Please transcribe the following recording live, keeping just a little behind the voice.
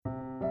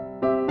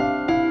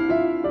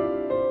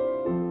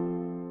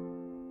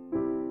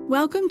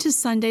Welcome to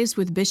Sundays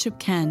with Bishop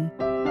Ken.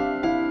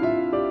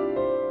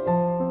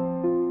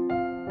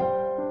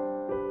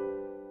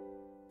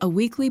 A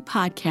weekly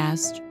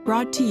podcast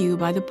brought to you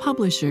by the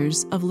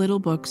publishers of Little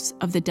Books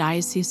of the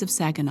Diocese of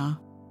Saginaw.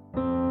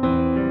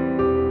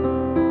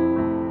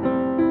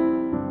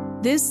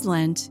 This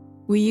Lent,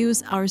 we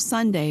use our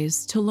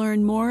Sundays to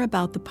learn more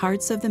about the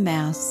parts of the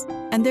Mass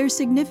and their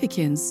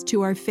significance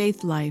to our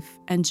faith life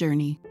and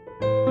journey.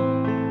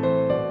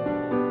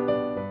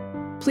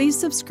 Please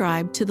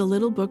subscribe to the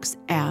Little Books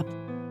app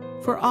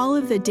for all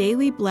of the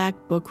daily Black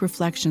Book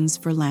reflections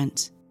for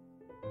Lent.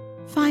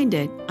 Find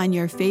it on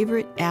your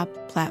favorite app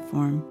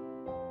platform.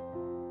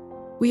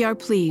 We are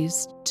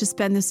pleased to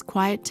spend this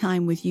quiet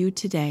time with you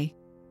today.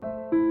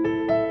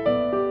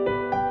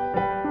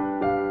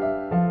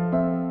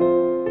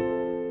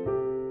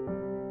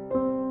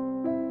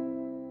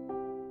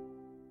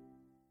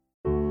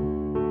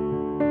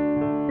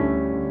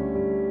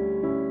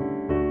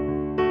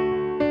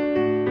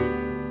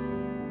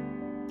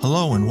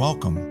 Hello and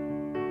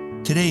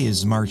welcome. Today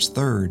is March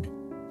 3rd,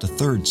 the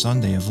third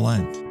Sunday of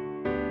Lent.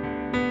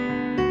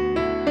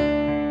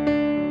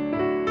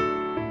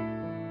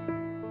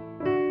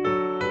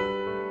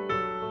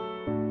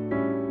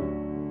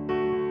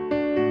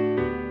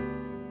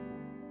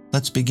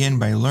 Let's begin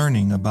by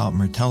learning about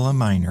Myrtella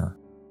Miner,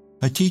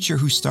 a teacher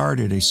who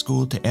started a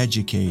school to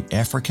educate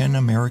African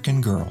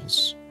American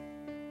girls.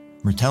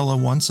 Myrtella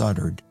once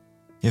uttered,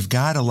 "If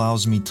God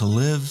allows me to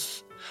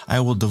live, I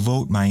will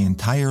devote my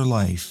entire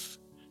life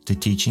to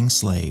teaching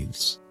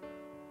slaves."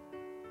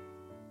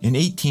 In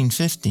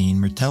 1815,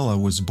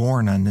 Myrtella was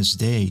born on this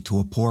day to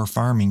a poor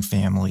farming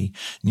family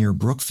near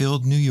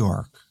Brookfield, New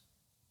York.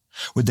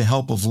 With the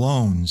help of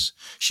loans,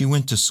 she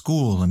went to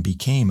school and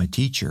became a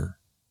teacher.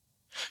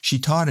 She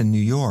taught in New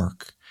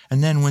York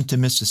and then went to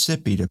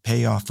Mississippi to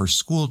pay off her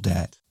school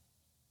debt.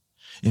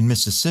 In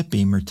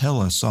Mississippi,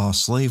 Myrtella saw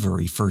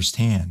slavery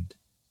firsthand.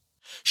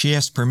 She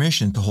asked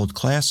permission to hold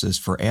classes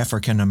for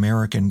African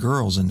American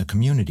girls in the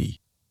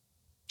community.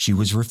 She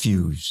was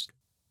refused.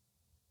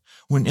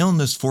 When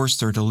illness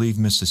forced her to leave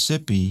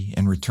Mississippi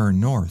and return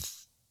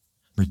north,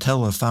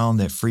 Myrtella found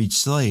that freed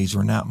slaves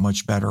were not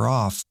much better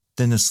off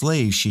than the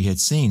slaves she had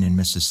seen in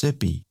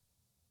Mississippi.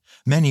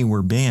 Many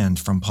were banned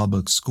from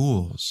public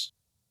schools.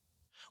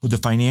 With the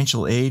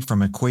financial aid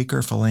from a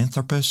Quaker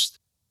philanthropist,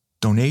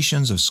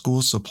 donations of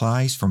school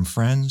supplies from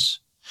friends,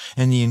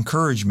 and the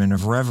encouragement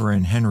of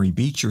Reverend Henry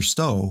Beecher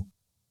Stowe,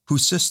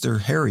 whose sister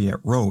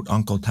Harriet wrote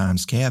Uncle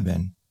Tom's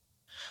Cabin,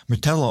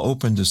 Myrtella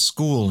opened a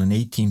school in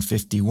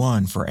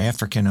 1851 for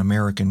African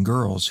American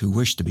girls who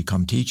wished to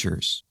become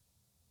teachers.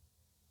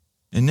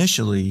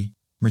 Initially,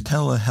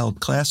 Myrtella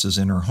held classes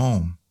in her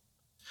home,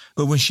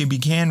 but when she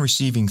began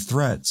receiving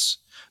threats,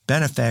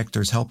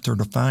 benefactors helped her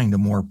to find a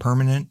more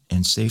permanent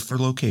and safer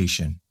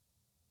location.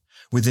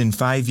 Within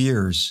 5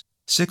 years,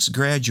 6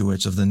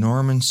 graduates of the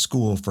Norman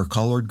School for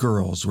Colored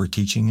Girls were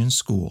teaching in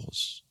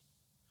schools.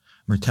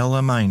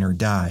 Myrtella Miner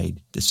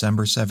died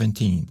December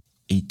 17,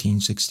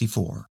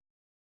 1864.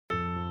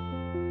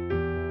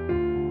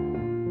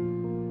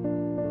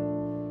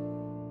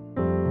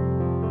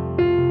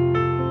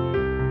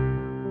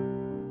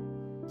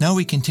 Now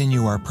we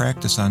continue our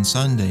practice on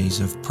Sundays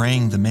of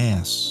praying the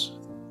Mass.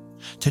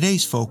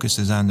 Today's focus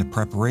is on the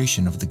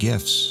preparation of the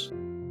gifts.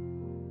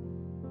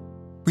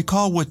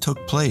 Recall what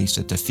took place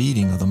at the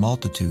feeding of the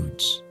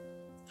multitudes.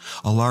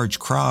 A large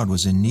crowd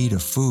was in need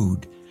of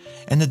food,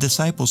 and the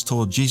disciples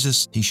told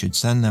Jesus he should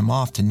send them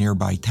off to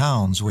nearby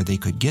towns where they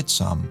could get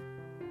some.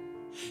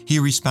 He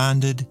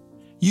responded,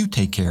 "You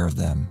take care of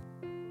them."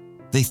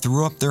 They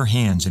threw up their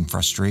hands in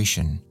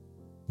frustration.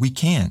 "We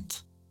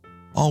can't.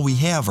 All we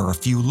have are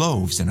a few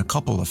loaves and a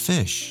couple of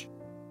fish."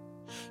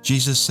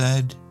 Jesus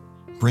said,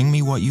 "Bring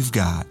me what you've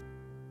got."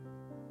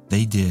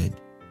 They did.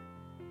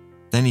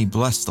 Then he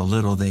blessed the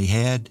little they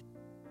had,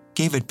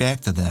 gave it back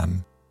to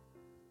them,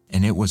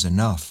 and it was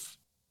enough.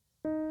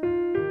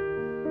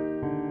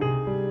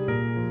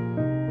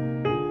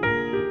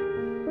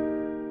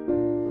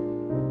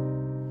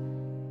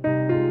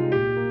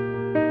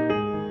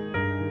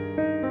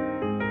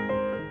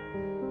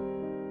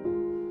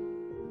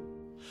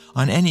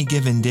 On any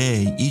given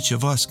day, each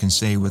of us can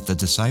say what the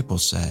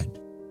disciples said.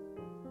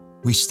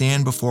 We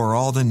stand before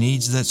all the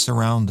needs that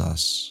surround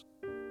us: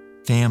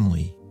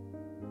 family,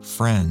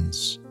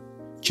 friends,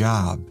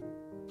 job,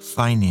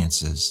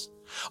 finances,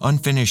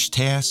 unfinished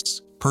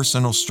tasks,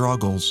 personal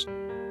struggles,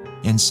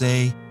 and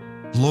say,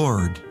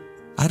 "Lord,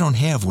 I don't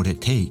have what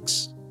it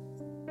takes."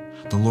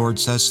 The Lord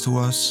says to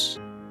us,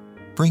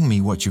 "Bring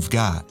me what you've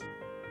got."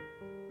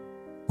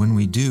 When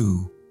we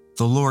do,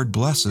 the Lord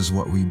blesses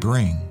what we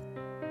bring,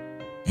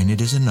 and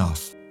it is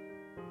enough.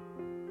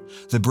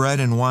 The bread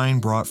and wine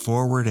brought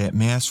forward at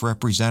Mass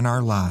represent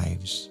our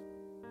lives.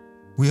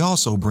 We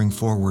also bring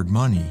forward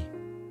money.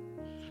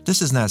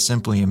 This is not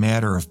simply a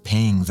matter of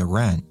paying the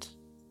rent.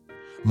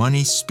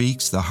 Money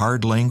speaks the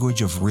hard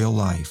language of real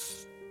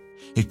life.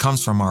 It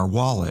comes from our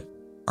wallet,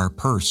 our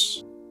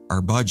purse,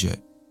 our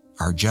budget,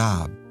 our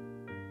job.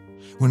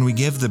 When we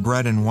give the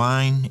bread and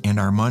wine and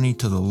our money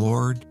to the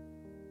Lord,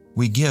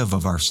 we give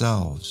of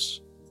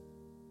ourselves.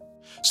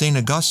 St.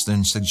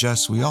 Augustine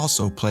suggests we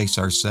also place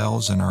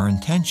ourselves and our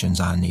intentions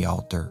on the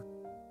altar.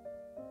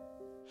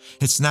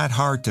 It's not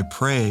hard to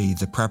pray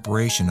the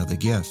preparation of the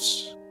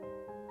gifts.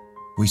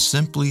 We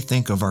simply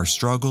think of our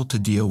struggle to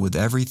deal with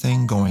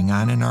everything going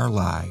on in our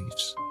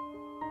lives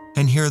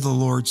and hear the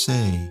Lord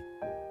say,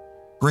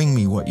 "Bring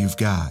me what you've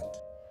got."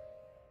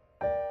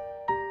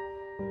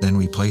 Then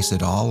we place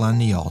it all on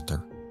the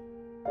altar.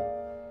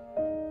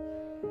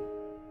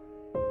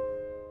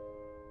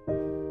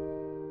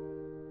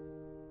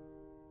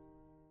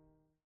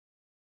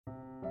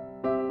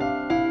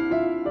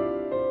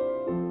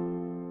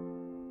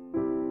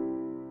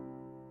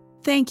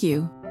 Thank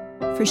you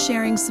for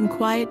sharing some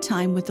quiet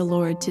time with the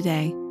Lord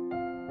today.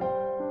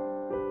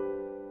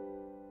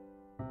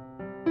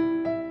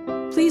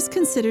 Please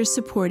consider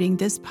supporting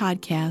this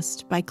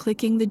podcast by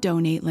clicking the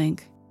donate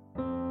link.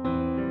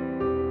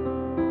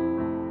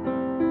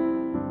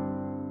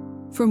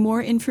 For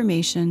more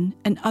information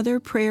and other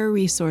prayer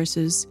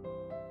resources,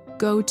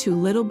 go to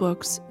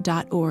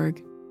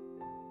littlebooks.org.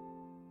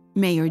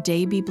 May your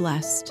day be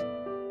blessed.